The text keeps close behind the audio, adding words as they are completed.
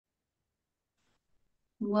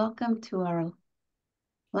Welcome to our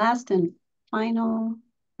last and final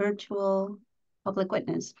virtual public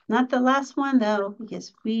witness. Not the last one though,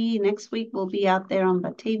 because next week will be out there on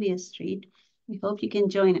Batavia Street. We hope you can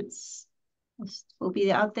join us. We'll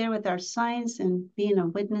be out there with our signs and being a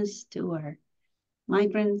witness to our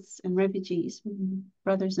migrants and refugees,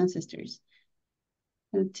 brothers and sisters.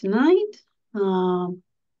 And tonight,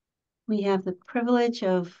 we have the privilege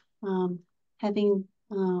of having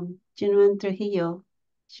Yunuen Trujillo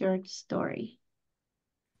short story.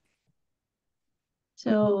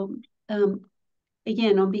 So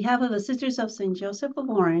again, on behalf of the Sisters of St. Joseph of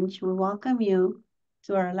Orange, we welcome you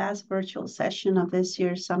to our last virtual session of this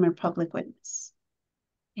year's Summer Public Witness.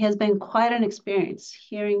 It has been quite an experience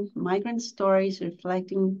hearing migrant stories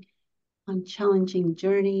reflecting on challenging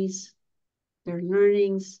journeys, their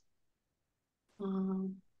learnings,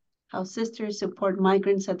 how sisters support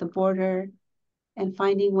migrants at the border, and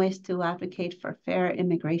finding ways to advocate for fair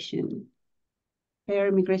immigration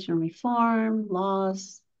reform,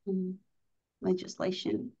 laws, and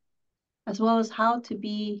legislation, as well as how to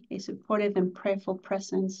be a supportive and prayerful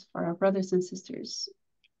presence for our brothers and sisters.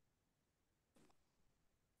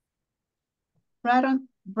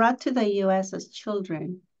 Brought to the U.S. as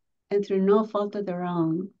children, and through no fault of their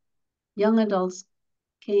own, young adults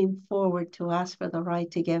came forward to ask for the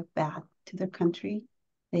right to give back to their country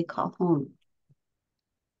they call home.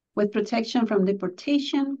 With protection from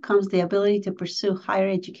deportation comes the ability to pursue higher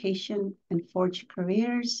education and forge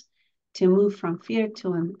careers, to move from fear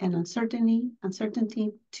to an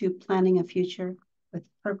uncertainty to planning a future with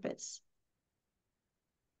purpose.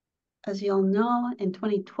 As you all know, in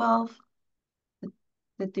 2012,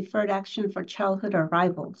 the Deferred Action for Childhood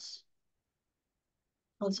Arrivals,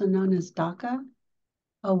 also known as DACA,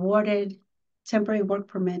 awarded temporary work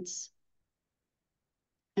permits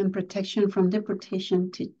and protection from deportation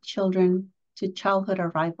to childhood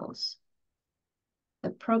arrivals. The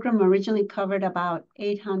program originally covered about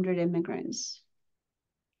 800 immigrants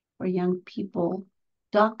or young people.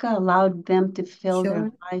 DACA allowed them to fill their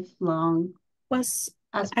lifelong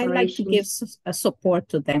aspirations. I like to give support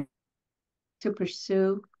to them. To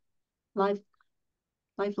pursue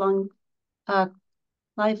lifelong, let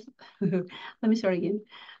me start again.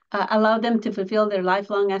 Allow them to fulfill their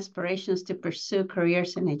lifelong aspirations to pursue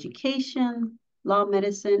careers in education, law,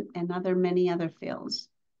 medicine, and many other fields.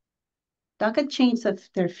 DACA changed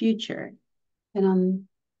their future and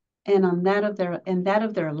that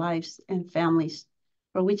of their lives and families,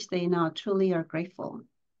 for which they now truly are grateful.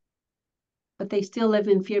 But they still live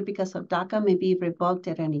in fear because of DACA may be revoked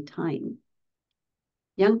at any time.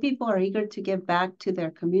 Young people are eager to give back to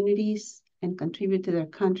their communities and contribute to their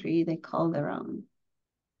country they call their own.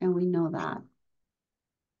 And we know that.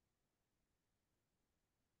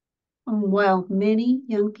 While many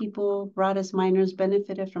young people brought as minors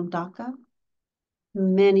benefited from DACA,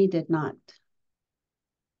 many did not.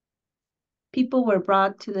 People were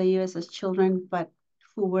brought to the U.S. as children, but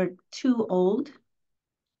who were too old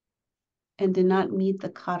and did not meet the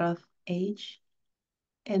cutoff age,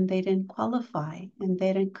 and they didn't qualify, and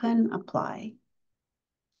they couldn't apply.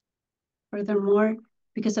 Furthermore,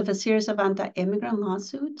 because of a series of anti-immigrant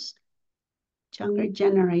lawsuits, younger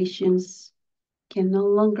generations can no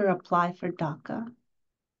longer apply for DACA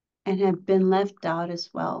and have been left out as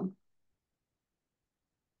well.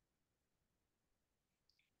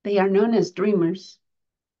 They are known as dreamers,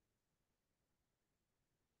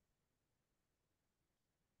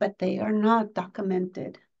 but they are not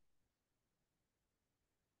documented.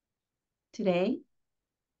 Today,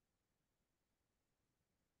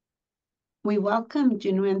 we welcome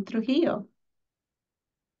Yunuen Trujillo.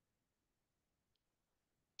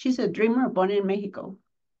 She's a dreamer born in Mexico.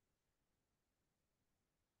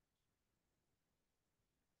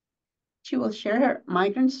 She will share her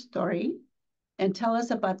migrant story and tell us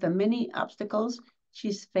about the many obstacles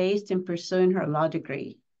she's faced in pursuing her law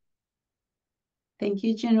degree. Thank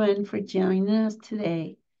you, Yunuen, for joining us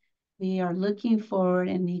today. We are looking forward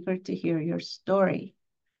and eager to hear your story.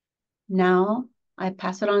 Now, I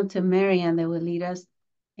pass it on to Marianne that will lead us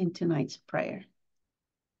in tonight's prayer.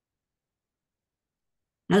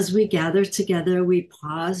 As we gather together, we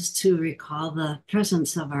pause to recall the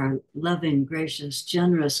presence of our loving, gracious,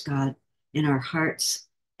 generous God in our hearts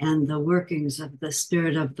and the workings of the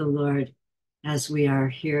Spirit of the Lord as we are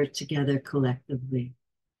here together collectively.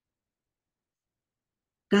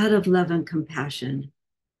 God of love and compassion,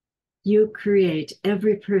 you create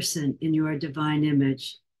every person in your divine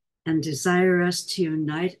image and desire us to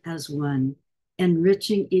unite as one,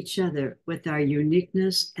 enriching each other with our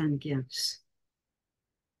uniqueness and gifts.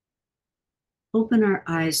 Open our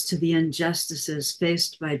eyes to the injustices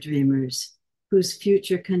faced by dreamers whose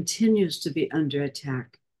future continues to be under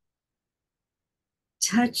attack.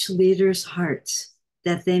 Touch leaders' hearts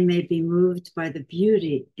that they may be moved by the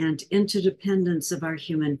beauty and interdependence of our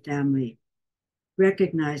human family,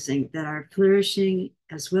 recognizing that our flourishing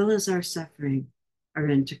as well as our suffering are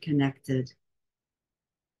interconnected.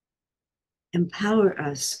 Empower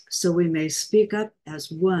us so we may speak up as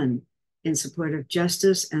one in support of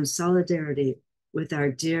justice and solidarity with our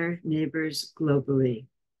dear neighbors globally.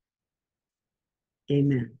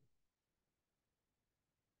 Amen.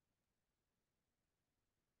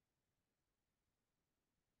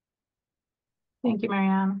 Thank you,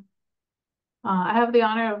 Marianne. I have the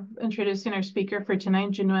honor of introducing our speaker for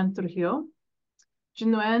tonight, Yunuen Trujillo.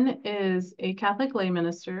 Yunuen is a Catholic lay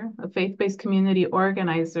minister, a faith-based community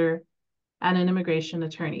organizer, and an immigration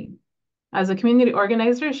attorney. As a community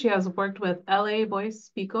organizer, she has worked with LA Voice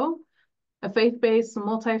Pico, a faith-based,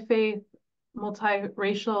 multi-faith,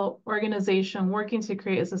 multiracial organization working to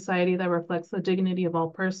create a society that reflects the dignity of all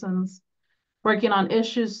persons, working on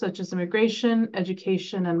issues such as immigration,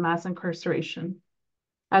 education, and mass incarceration.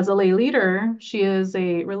 As a lay leader, she is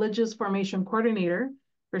a religious formation coordinator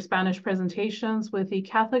for Spanish presentations with the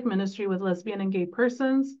Catholic Ministry with Lesbian and Gay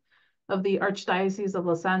Persons of the Archdiocese of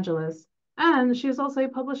Los Angeles. And she is also a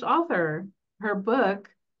published author. Her book,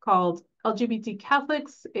 called LGBT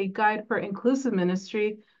Catholics, A Guide for Inclusive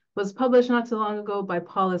Ministry, was published not too long ago by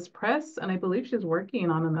Paulus Press, and I believe she's working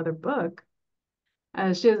on another book.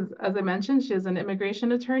 She is, as I mentioned, she is an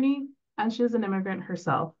immigration attorney, and she is an immigrant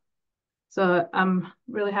herself. So I'm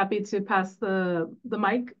really happy to pass the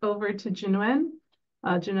mic over to Yunuen.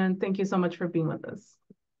 Yunuen, thank you so much for being with us.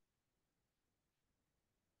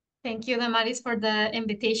 Thank you, Damaris, for the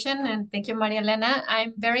invitation, and thank you, Maria Elena.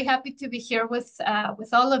 I'm very happy to be here with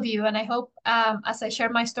all of you, and I hope as I share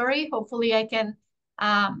my story, hopefully I can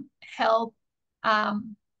help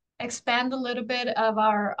expand a little bit of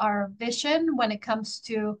our vision when it comes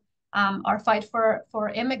to our fight for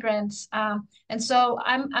immigrants. And so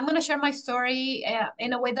I'm going to share my story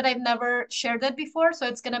in a way that I've never shared it before. So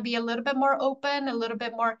it's going to be a little bit more open, a little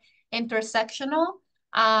bit more intersectional.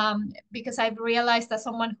 Because I've realized as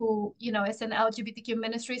someone who, is in LGBTQ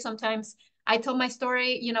ministry, sometimes I tell my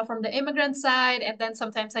story, from the immigrant side, and then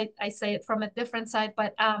sometimes I say it from a different side.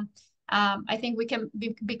 But I think we can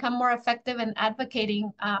become more effective in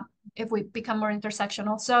advocating if we become more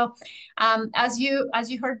intersectional. So as you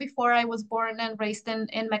heard before, I was born and raised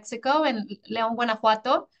in Mexico, in León,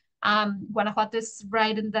 Guanajuato. Guanajuato is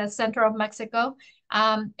right in the center of Mexico.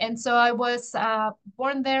 And so I was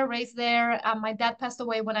born there, raised there. My dad passed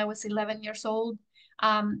away when I was 11 years old.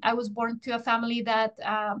 I was born to a family that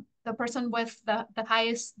the person with the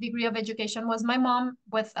highest degree of education was my mom,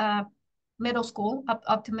 with middle school,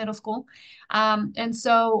 up to middle school. And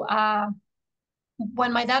so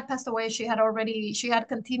when my dad passed away, she had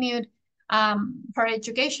continued her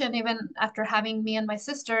education even after having me and my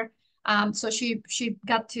sister. So she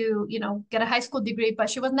got to, get a high school degree, but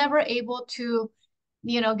she was never able to,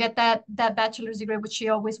 get that bachelor's degree, which she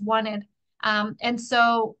always wanted. And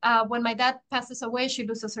so when my dad passes away, she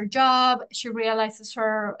loses her job. She realizes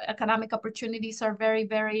her economic opportunities are very,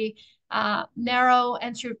 very narrow.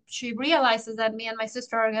 And she realizes that me and my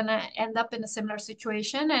sister are going to end up in a similar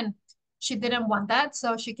situation. And she didn't want that.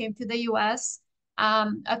 So she came to the US.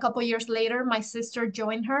 A couple years later, my sister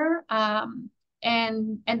joined her.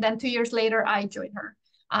 And then 2 years later, I joined her.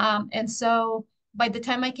 And so by the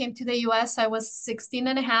time I came to the US, I was 16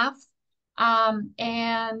 and a half.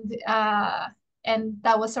 And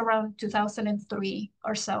that was around 2003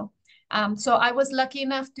 or so. So I was lucky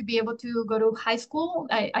enough to be able to go to high school.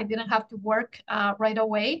 I didn't have to work right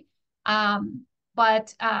away.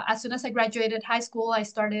 But as soon as I graduated high school, I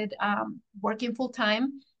started working full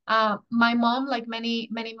time. My mom, like many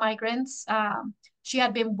migrants, she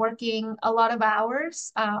had been working a lot of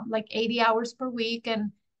hours, like 80 hours per week.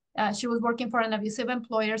 And she was working for an abusive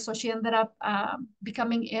employer. So she ended up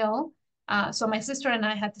becoming ill. So my sister and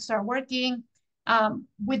I had to start working.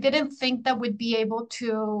 We didn't think that we'd be able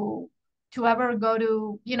to ever go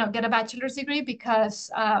to, get a bachelor's degree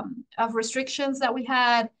because of restrictions that we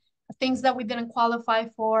had, things that we didn't qualify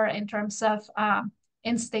for in terms of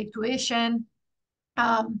in-state tuition.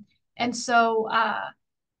 And so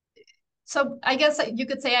I guess you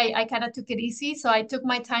could say I kind of took it easy. So I took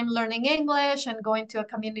my time learning English and going to a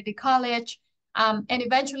community college. And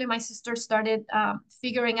eventually my sister started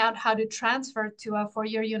figuring out how to transfer to a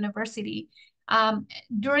four-year university.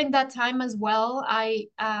 During that time as well, I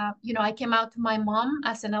came out to my mom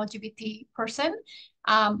as an LGBT person.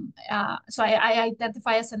 So I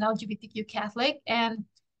identify as an LGBTQ Catholic. And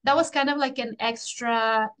that was kind of like an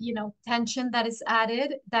extra, tension that is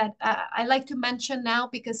added that I like to mention now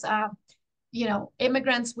because,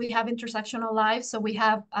 immigrants, we have intersectional lives, so we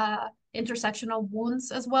have intersectional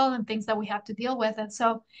wounds as well and things that we have to deal with. And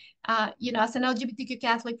so, as an LGBTQ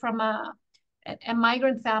Catholic from a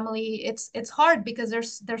migrant family, it's hard because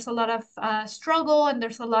there's a lot of struggle, and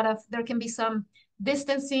there can be some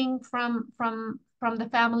distancing from the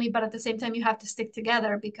family, but at the same time you have to stick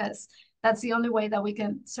together because that's the only way that we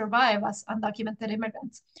can survive as undocumented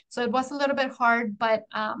immigrants. So it was a little bit hard, but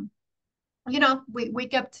we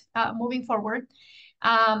kept moving forward.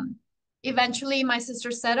 Eventually my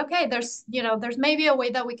sister said, okay, there's maybe a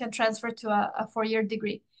way that we can transfer to a 4-year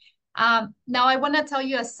degree. Now I want to tell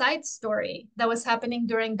you a side story that was happening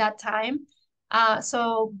during that time.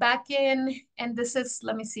 So back and this is,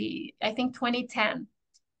 let me see, I think 2010,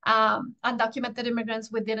 undocumented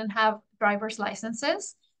immigrants, we didn't have driver's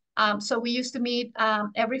licenses. So we used to meet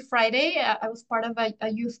every Friday. I was part of a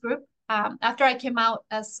youth group. After I came out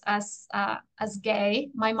as gay,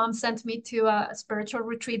 my mom sent me to a spiritual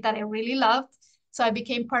retreat that I really loved. So I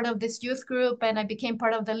became part of this youth group, and I became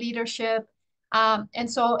part of the leadership.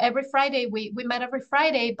 And so every Friday, we met every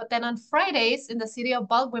Friday, but then on Fridays in the city of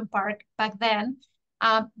Baldwin Park back then,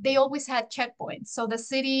 they always had checkpoints. So the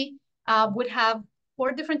city would have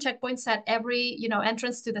 4 different checkpoints at every,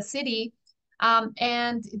 entrance to the city.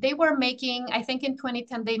 And they were making, I think in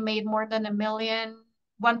 2010, they made more than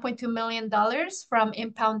 $1.2 million from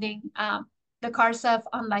impounding the cars of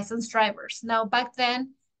unlicensed drivers. Now, back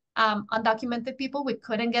then, undocumented people, we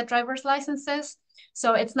couldn't get driver's licenses.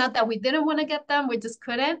 So it's not that we didn't want to get them, we just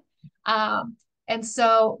couldn't. And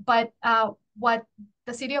so, but what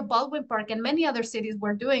the city of Baldwin Park and many other cities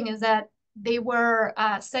were doing is that they were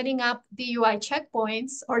setting up DUI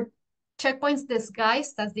checkpoints, or checkpoints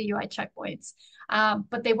disguised as DUI checkpoints.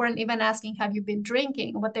 But they weren't even asking, have you been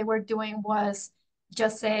drinking? What they were doing was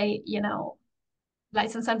just say,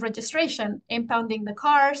 license and registration, impounding the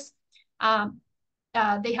cars.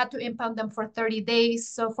 They had to impound them for 30 days.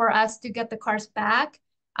 So for us to get the cars back,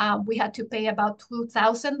 we had to pay about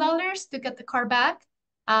 $2,000 to get the car back.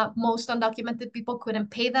 Most undocumented people couldn't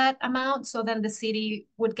pay that amount. So then the city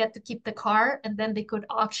would get to keep the car, and then they could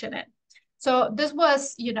auction it. So this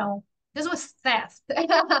was, this was theft.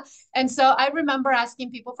 And so I remember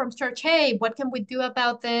asking people from church, hey, what can we do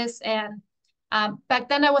about this? And back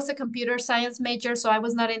then I was a computer science major, so I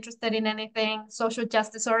was not interested in anything social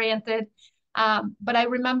justice oriented. But I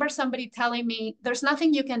remember somebody telling me, there's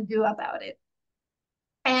nothing you can do about it.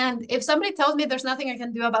 And if somebody tells me there's nothing I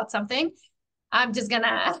can do about something, I'm just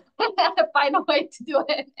gonna find a way to do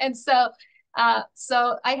it. And so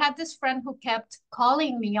I had this friend who kept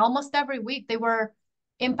calling me almost every week. They were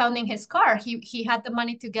impounding his car. He had the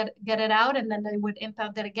money to get it out, and then they would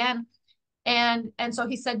impound it again. And so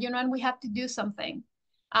he said, and we have to do something.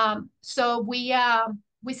 So we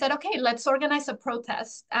said, okay, let's organize a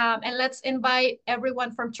protest, and let's invite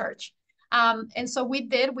everyone from church. And so we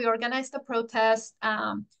did. We organized a protest.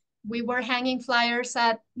 We were hanging flyers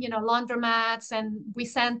at, laundromats, and we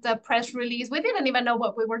sent a press release. We didn't even know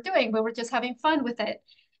what we were doing. We were just having fun with it.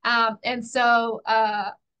 And so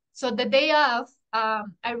the day of,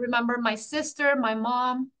 I remember my sister, my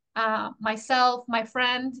mom, myself, my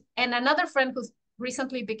friend, and another friend who's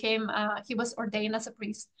recently he was ordained as a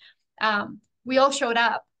priest. We all showed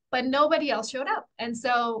up, but nobody else showed up. And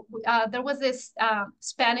so there was this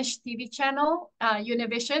Spanish TV channel,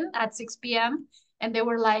 Univision, at 6 p.m. And they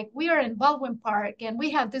were like, we are in Baldwin Park, and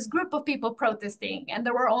we have this group of people protesting, and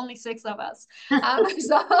there were only 6 of us.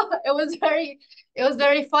 So it was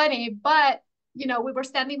very funny. But we were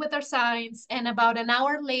standing with our signs, and about an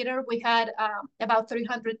hour later, we had about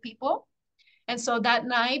 300 people. And so that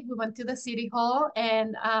night, we went to the city hall,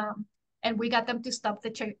 and we got them to stop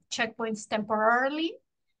the checkpoints temporarily.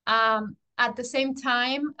 At the same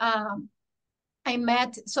time,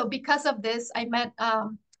 because of this, I met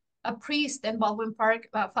a priest in Baldwin Park,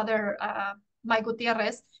 Father Mike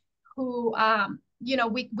Gutierrez, who,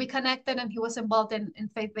 we connected, and he was involved in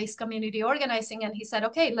faith-based community organizing. And he said,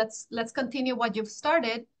 okay, let's continue what you've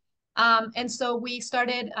started. And so we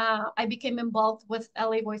started, I became involved with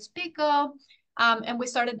LA Voice Pico, and we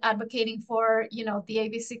started advocating for, the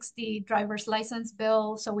AB 60 driver's license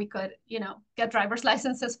bill, so we could, get driver's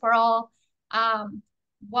licenses for all.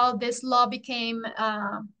 While this became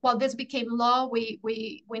law,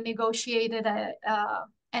 we negotiated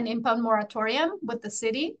an impound moratorium with the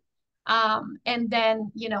city. And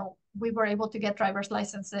then, we were able to get driver's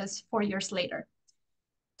licenses 4 years later.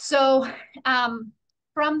 So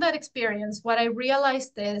from that experience, what I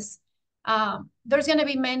realized is there's going to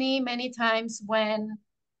be many, many times when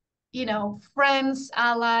friends,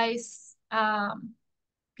 allies,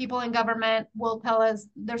 people in government will tell us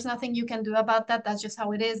there's nothing you can do about that. That's just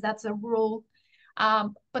how it is. That's a rule.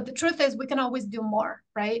 But the truth is we can always do more,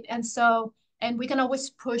 right? And we can always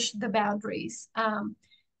push the boundaries.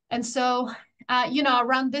 And so,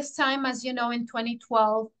 around this time, as you know, in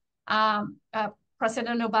 2012,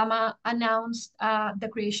 President Obama announced the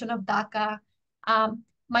creation of DACA.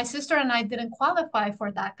 My sister and I didn't qualify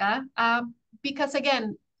for DACA because,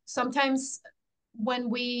 again, sometimes when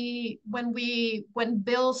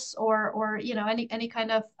bills or any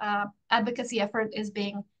kind of advocacy effort is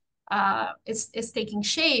taking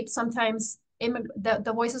shape, sometimes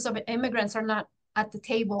the voices of immigrants are not at the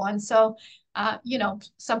table. And so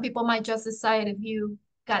some people might just decide if you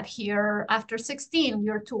got here after 16,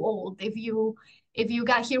 you're too old. If you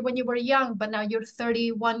got here when you were young, but now you're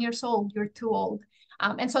 31 years old, you're too old.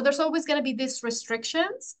 And so there's always going to be these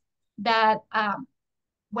restrictions that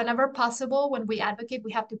whenever possible, when we advocate,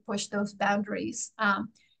 we have to push those boundaries.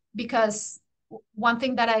 Because one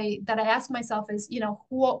thing that I ask myself is,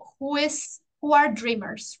 who are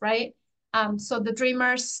dreamers, right? So the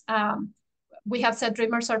dreamers, we have said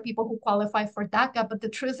dreamers are people who qualify for DACA, but the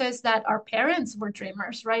truth is that our parents were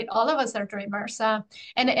dreamers, right? All of us are dreamers. And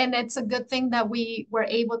it's a good thing that we were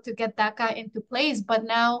able to get DACA into place, but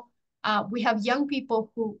now we have young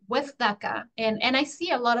people who with DACA, and I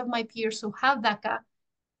see a lot of my peers who have DACA,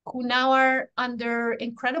 who now are under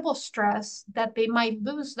incredible stress that they might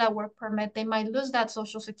lose that work permit, they might lose that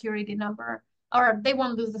social security number, or they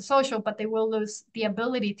won't lose the social, but they will lose the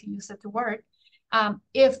ability to use it to work.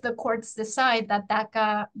 If the courts decide that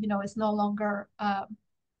DACA, is no longer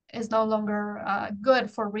good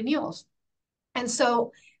for renewals. And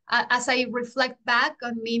so as I reflect back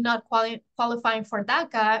on me not qualifying for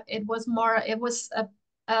DACA, it was not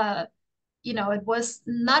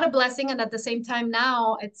a blessing. And at the same time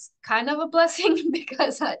now it's kind of a blessing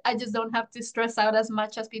because I just don't have to stress out as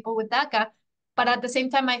much as people with DACA. But at the same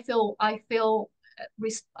time, I feel that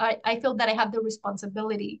I have the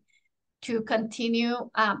responsibility to continue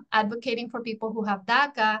advocating for people who have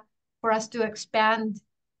DACA, for us to expand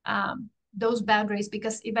those boundaries,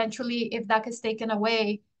 because eventually if DACA is taken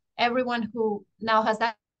away, everyone who now has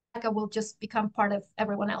DACA will just become part of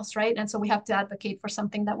everyone else, right? And so we have to advocate for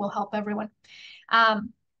something that will help everyone.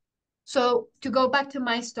 So to go back to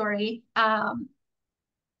my story,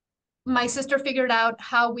 my sister figured out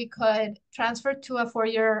how we could transfer to a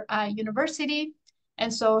four-year university.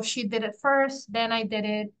 And so she did it first, then I did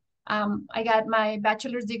it. I got my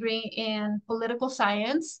bachelor's degree in political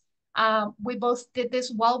science. We both did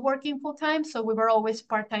this while working full-time, so we were always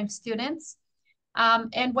part-time students.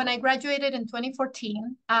 And when I graduated in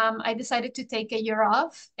 2014, I decided to take a year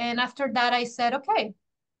off. And after that, I said, okay,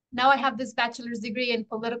 now I have this bachelor's degree in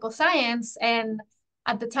political science. And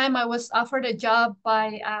at the time, I was offered a job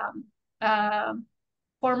by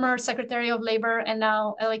former Secretary of Labor and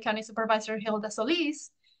now LA County Supervisor Hilda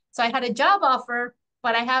Solis. So I had a job offer,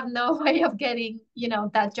 but I have no way of getting,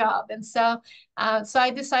 that job. And so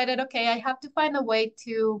I decided, okay, I have to find a way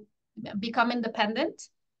to become independent.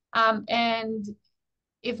 And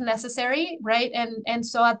if necessary, right? And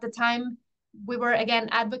so at the time, we were again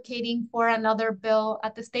advocating for another bill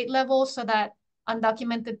at the state level so that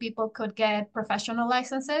undocumented people could get professional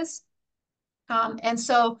licenses. And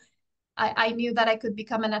so I knew that I could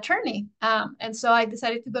become an attorney. And so I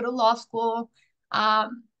decided to go to law school.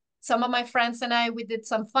 Some of my friends and we did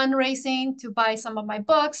some fundraising to buy some of my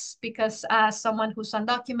books, because as someone who's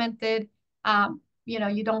undocumented,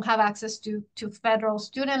 you don't have access to federal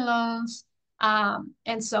student loans.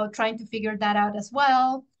 And so trying to figure that out as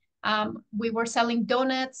well. We were selling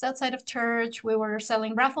donuts outside of church. We were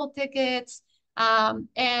selling raffle tickets.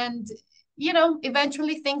 And,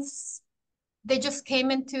 eventually things, they just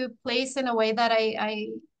came into place in a way that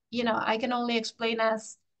I can only explain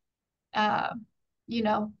as,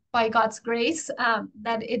 by God's grace,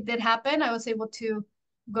 that it did happen. I was able to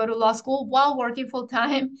go to law school while working full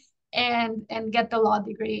time and get the law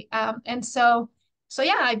degree. And so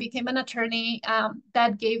yeah, I became an attorney.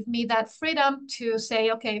 That gave me that freedom to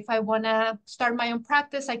say, okay, if I want to start my own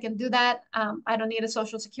practice, I can do that. I don't need a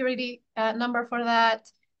social security number for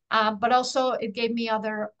that. But also it gave me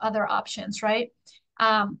other options, right?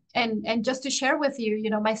 And just to share with you,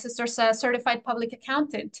 my sister's a certified public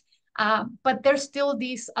accountant. But there's still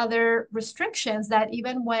these other restrictions that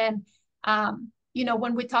even when,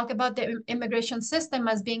 when we talk about the immigration system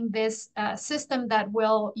as being this system that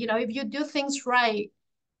will, if you do things right,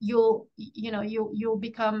 you'll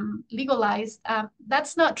become legalized.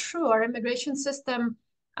 That's not true. Our immigration system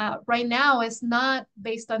right now is not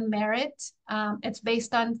based on merit. It's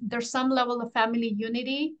based on, there's some level of family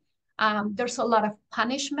unity. There's a lot of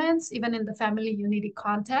punishments, even in the family unity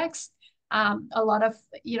context. A lot of,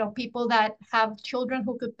 people that have children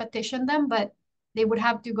who could petition them, but they would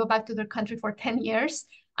have to go back to their country for 10 years,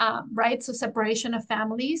 right? So separation of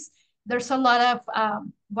families. There's a lot of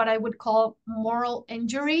what I would call moral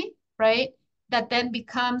injury, right? That then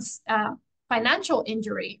becomes financial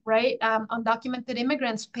injury, right? Undocumented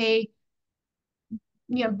immigrants pay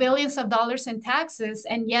billions of dollars in taxes,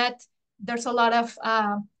 and yet there's a lot of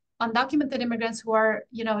undocumented immigrants who are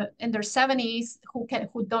in their 70s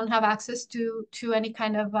who don't have access to any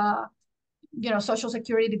kind of social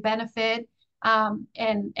security benefit, and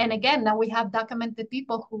again, now we have documented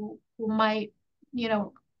people who might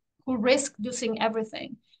who risk losing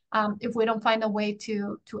everything if we don't find a way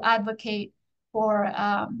to advocate for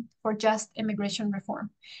just immigration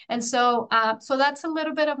reform. And so that's a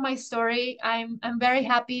little bit of my story. I'm very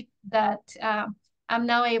happy that I'm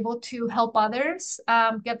now able to help others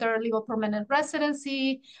get their legal permanent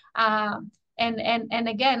residency, and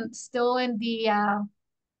again, still in the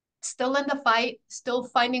fight, still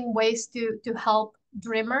finding ways to help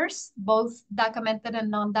dreamers, both documented and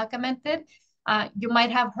non-documented. You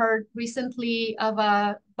might have heard recently of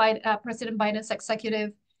President Biden's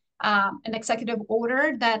an executive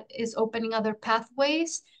order that is opening other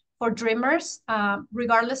pathways for dreamers,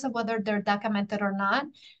 regardless of whether they're documented or not.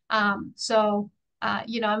 I'm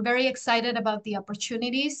very excited about the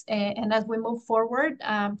opportunities, and as we move forward,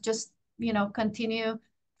 just continue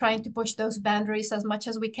trying to push those boundaries as much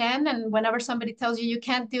as we can. And whenever somebody tells you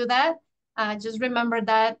can't do that, just remember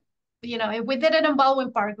that, if we did it in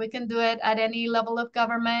Baldwin Park, we can do it at any level of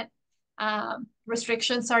government.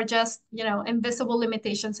 Restrictions are just, invisible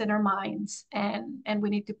limitations in our minds, and we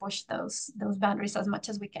need to push those boundaries as much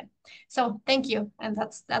as we can. So thank you. And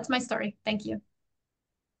that's my story. Thank you.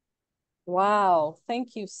 Wow.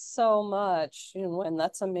 Thank you so much, Yunuen.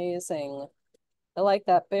 That's amazing. I like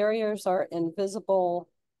that. Barriers are invisible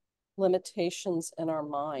limitations in our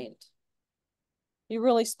mind. You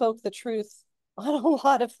really spoke the truth on a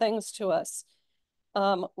lot of things to us.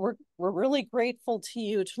 We're really grateful to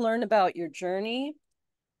you to learn about your journey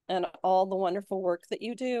and all the wonderful work that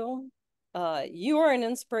you do. You are an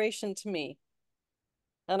inspiration to me,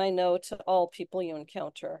 and I know to all people you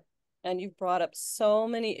encounter. And you've brought up so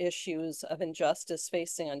many issues of injustice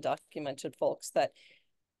facing undocumented folks that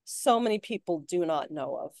so many people do not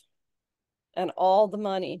know of, and all the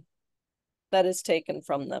money that is taken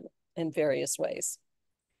from them in various ways.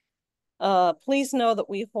 Please know that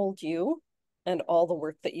we hold you and all the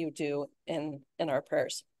work that you do in our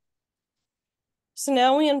prayers. So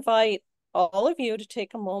now we invite all of you to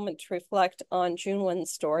take a moment to reflect on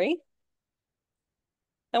Yunuen's story.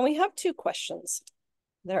 And we have 2 questions.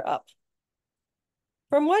 They're up.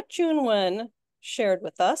 From what Yunuen shared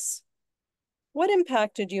with us, what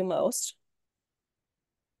impacted you most?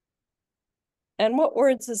 And what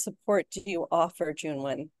words of support do you offer,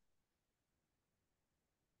 Yunuen?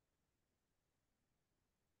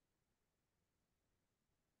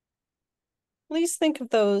 Please think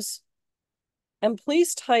of those, and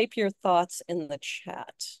please type your thoughts in the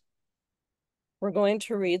chat. We're going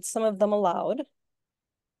to read some of them aloud.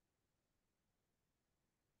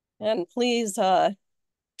 And please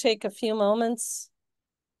take a few moments.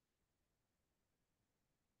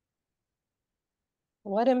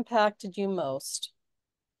 What impacted you most?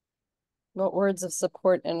 What words of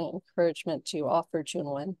support and encouragement do you offer,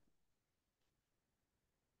 Yunuen?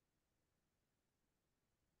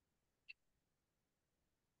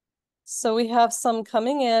 So we have some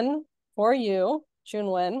coming in for you,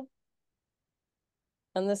 Yunuen.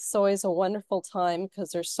 And this is always a wonderful time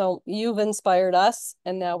because you've inspired us,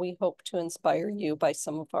 and now we hope to inspire you by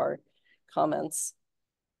some of our comments.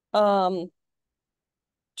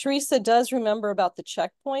 Teresa does remember about the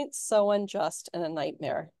checkpoints, so unjust and a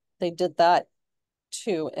nightmare. They did that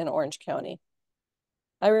too in Orange County.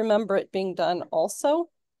 I remember it being done also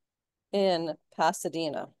in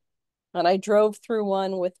Pasadena. And I drove through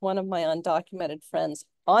one with one of my undocumented friends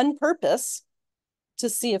on purpose to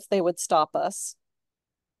see if they would stop us.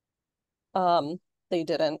 They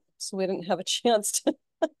didn't, so we didn't have a chance to.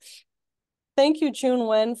 Thank you,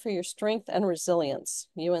 Yunuen, for your strength and resilience.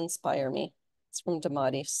 You inspire me. It's from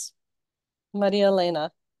Damaris. Maria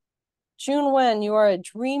Elena. Yunuen, you are a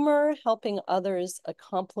dreamer helping others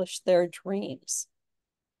accomplish their dreams.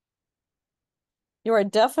 You are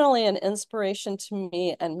definitely an inspiration to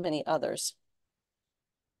me and many others.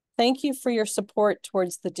 Thank you for your support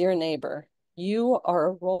towards the dear neighbor. You are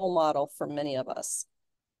a role model for many of us.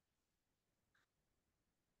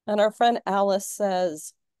 And our friend Alice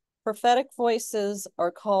says, prophetic voices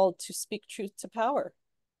are called to speak truth to power.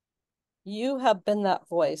 You have been that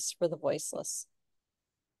voice for the voiceless.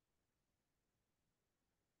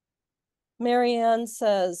 Marianne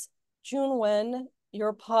says, Yunuen,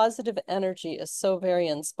 your positive energy is so very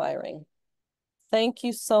inspiring. Thank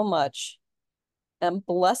you so much. And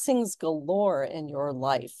blessings galore in your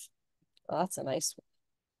life. Oh, that's a nice one.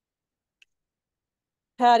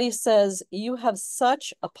 Patty says, you have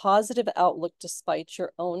such a positive outlook despite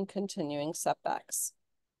your own continuing setbacks.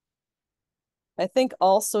 I think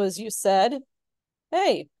also, as you said,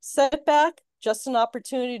 hey, setback, just an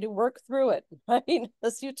opportunity to work through it, right?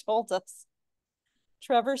 As you told us.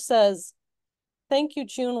 Trevor says, thank you,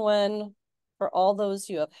 Yunuen, for all those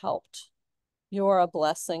you have helped. You are a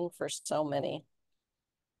blessing for so many.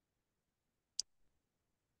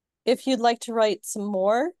 If you'd like to write some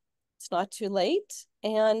more, it's not too late.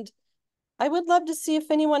 And I would love to see if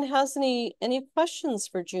anyone has any questions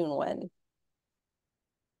for Yunuen.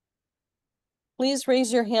 Please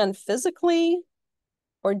raise your hand physically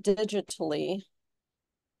or digitally,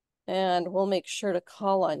 and we'll make sure to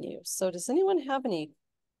call on you. So does anyone have any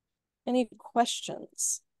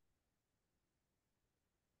questions?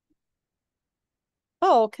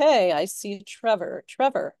 Oh, okay, I see Trevor.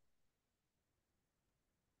 Trevor.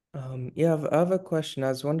 Yeah, I have a question. I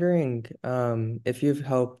was wondering if you've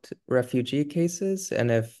helped refugee cases and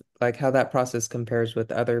if like how that process compares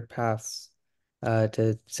with other paths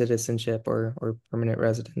to citizenship or permanent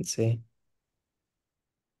residency.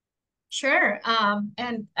 Sure.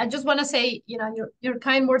 And I just want to say, you know, your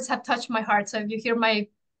kind words have touched my heart. So if you hear my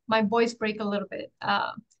voice break a little bit,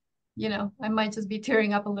 you know, I might just be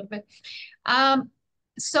tearing up a little bit.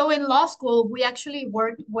 So in law school, we actually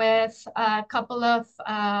worked with a couple of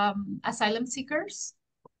asylum seekers.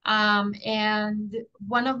 And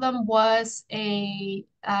one of them was a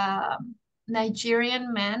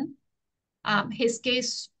Nigerian man. His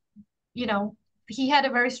case, you know, he had a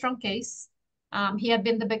very strong case. He had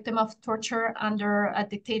been the victim of torture under a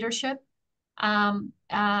dictatorship. And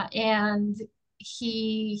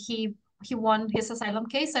he won his asylum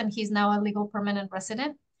case, and he's now a legal permanent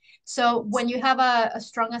resident. So when you have a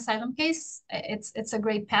strong asylum case, it's a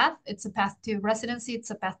great path. It's a path to residency.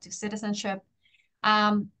 It's a path to citizenship.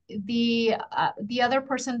 The other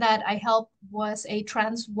person that I helped was a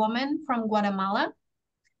trans woman from Guatemala.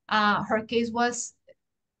 Her case was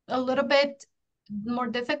a little bit more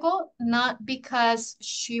difficult, not because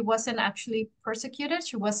she wasn't actually persecuted,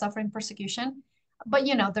 she was suffering persecution. But,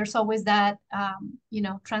 you know, there's always that, you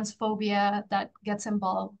know, transphobia that gets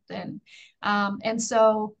involved. And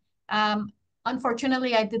so,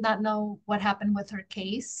 unfortunately, I did not know what happened with her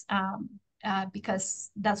case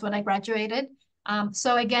because that's when I graduated.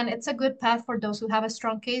 So again, it's a good path for those who have a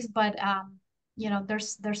strong case, but, you know,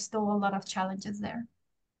 there's still a lot of challenges there.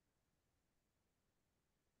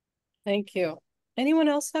 Thank you. Anyone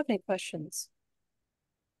else have any questions?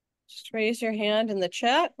 Just raise your hand in the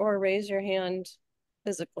chat or raise your hand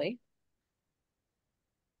physically.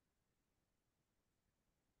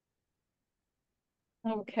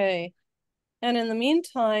 Okay. And in the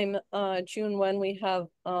meantime, Yunuen, we have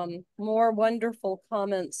more wonderful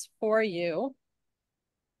comments for you.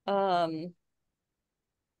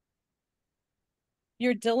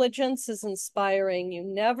 Your diligence is inspiring. You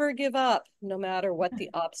never give up, no matter what the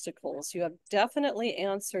obstacles. You have definitely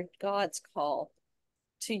answered God's call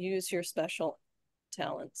to use your special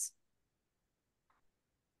talents.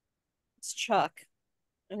 It's Chuck.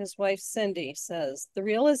 And his wife, Cindy, says, the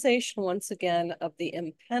realization once again of the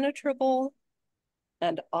impenetrable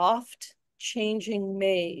and oft-changing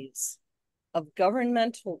maze of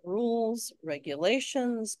governmental rules,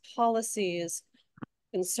 regulations, policies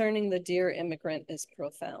concerning the dear immigrant is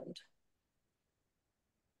profound.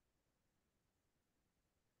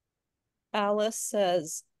 Alice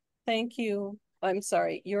says, thank you. I'm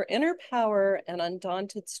sorry. Your inner power and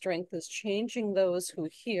undaunted strength is changing those who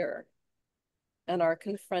hear and are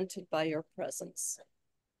confronted by your presence.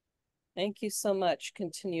 Thank you so much.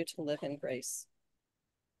 Continue to live in grace.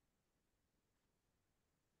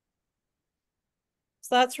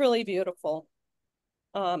 So that's really beautiful.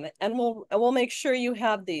 And we'll make sure you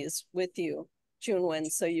have these with you,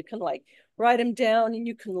 Yunuen, so you can like write them down and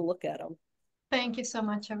you can look at them. Thank you so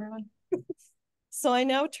much, everyone. So I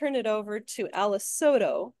now turn it over to Alice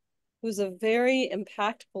Soto, who's a very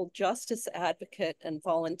impactful justice advocate and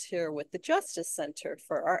volunteer with the Justice Center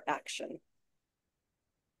for our action.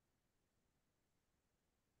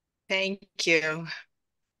 Thank you.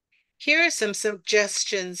 Here are some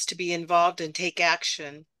suggestions to be involved and take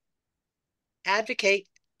action. Advocate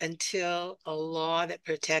until a law that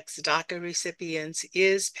protects DACA recipients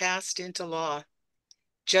is passed into law.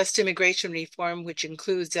 Just immigration reform, which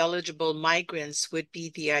includes eligible migrants, would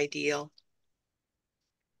be the ideal.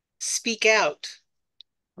 Speak out.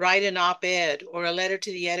 Write an op-ed or a letter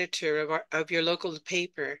to the editor of your local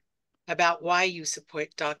paper about why you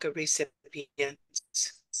support DACA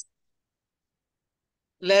recipients.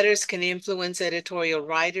 Letters can influence editorial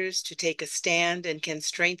writers to take a stand and can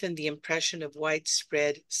strengthen the impression of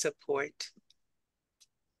widespread support.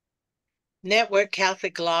 Network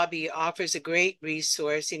Catholic Lobby offers a great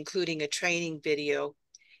resource, including a training video.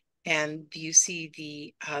 And you see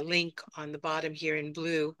the link on the bottom here in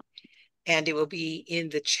blue, and it will be in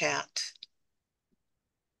the chat.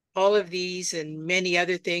 All of these and many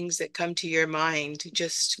other things that come to your mind,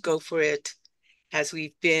 just go for it, as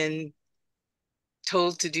we've been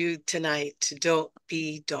told to do tonight. Don't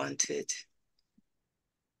be daunted.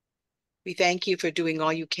 We thank you for doing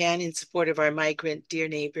all you can in support of our migrant dear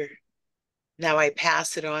neighbor. Now I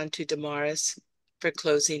pass it on to Damaris for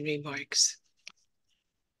closing remarks.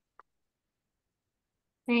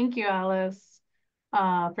 Thank you, Alice,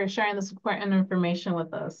 for sharing this important information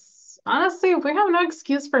with us. Honestly, we have no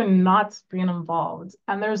excuse for not being involved,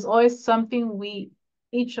 and there's always something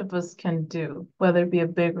each of us can do, whether it be a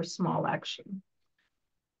big or small action.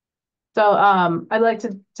 So I'd like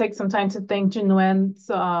to take some time to thank Yunuen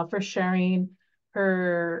for sharing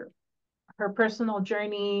her personal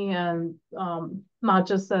journey, and not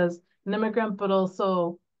just as an immigrant, but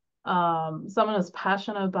also someone who's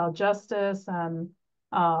passionate about justice. And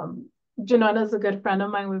Yunuen is a good friend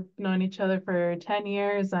of mine. We've known each other for 10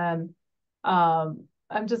 years, and I'm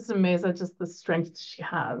just amazed at just the strength she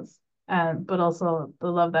has, but also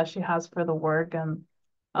the love that she has for the work, and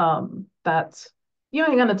that you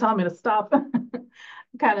ain't gonna tell me to stop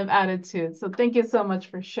kind of attitude. So thank you so much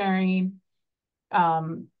for sharing.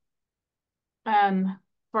 And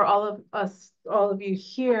for all of us, all of you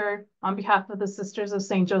here, on behalf of the Sisters of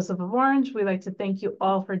St. Joseph of Orange, we'd like to thank you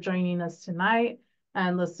all for joining us tonight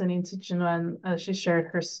and listening to Yunuen as she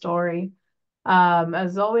shared her story.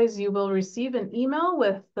 As always, you will receive an email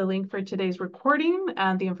with the link for today's recording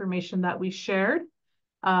and the information that we shared.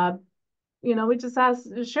 We just ask,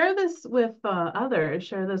 share this with others,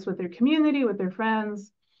 share this with your community, with your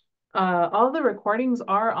friends. All the recordings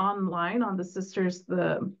are online on the Sisters,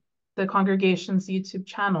 the congregation's YouTube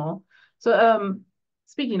channel. So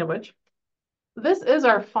speaking of which, this is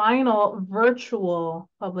our final virtual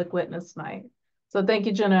public witness night. So thank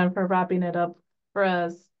you, Yunuen, for wrapping it up for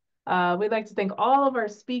us. We'd like to thank all of our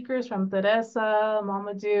speakers, from Teresa,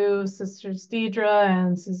 Mamadou, Sisters Deidre,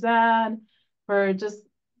 and Suzanne, for just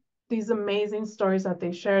these amazing stories that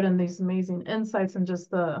they shared, and these amazing insights, and just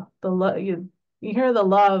the love. You hear the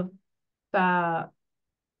love that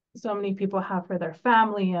so many people have for their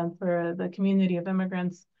family and for the community of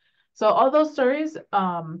immigrants. So all those stories,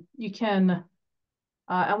 you can,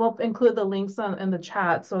 and we'll include the links in the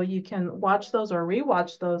chat, so you can watch those or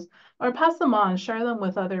rewatch those, or pass them on, share them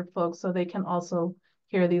with other folks so they can also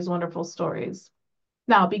hear these wonderful stories.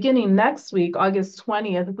 Now, beginning next week, August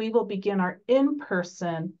 20th, we will begin our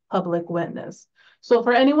in-person public witness. So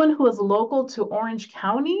for anyone who is local to Orange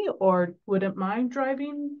County or wouldn't mind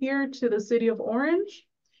driving here to the city of Orange,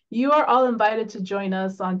 you are all invited to join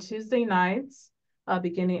us on Tuesday nights,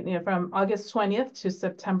 beginning from August 20th to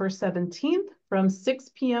September 17th, from 6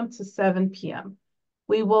 p.m. to 7 p.m.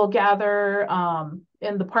 We will gather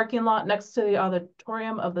in the parking lot next to the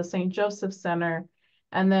auditorium of the St. Joseph Center,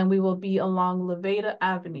 and then we will be along Levada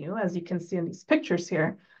Avenue, as you can see in these pictures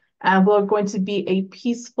here. And we're going to be a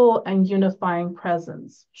peaceful and unifying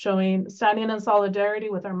presence, standing in solidarity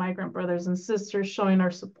with our migrant brothers and sisters, showing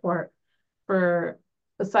our support for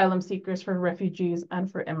asylum seekers, for refugees,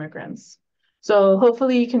 and for immigrants. So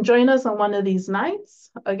hopefully you can join us on one of these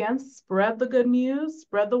nights. Again, spread the good news,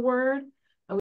 spread the word,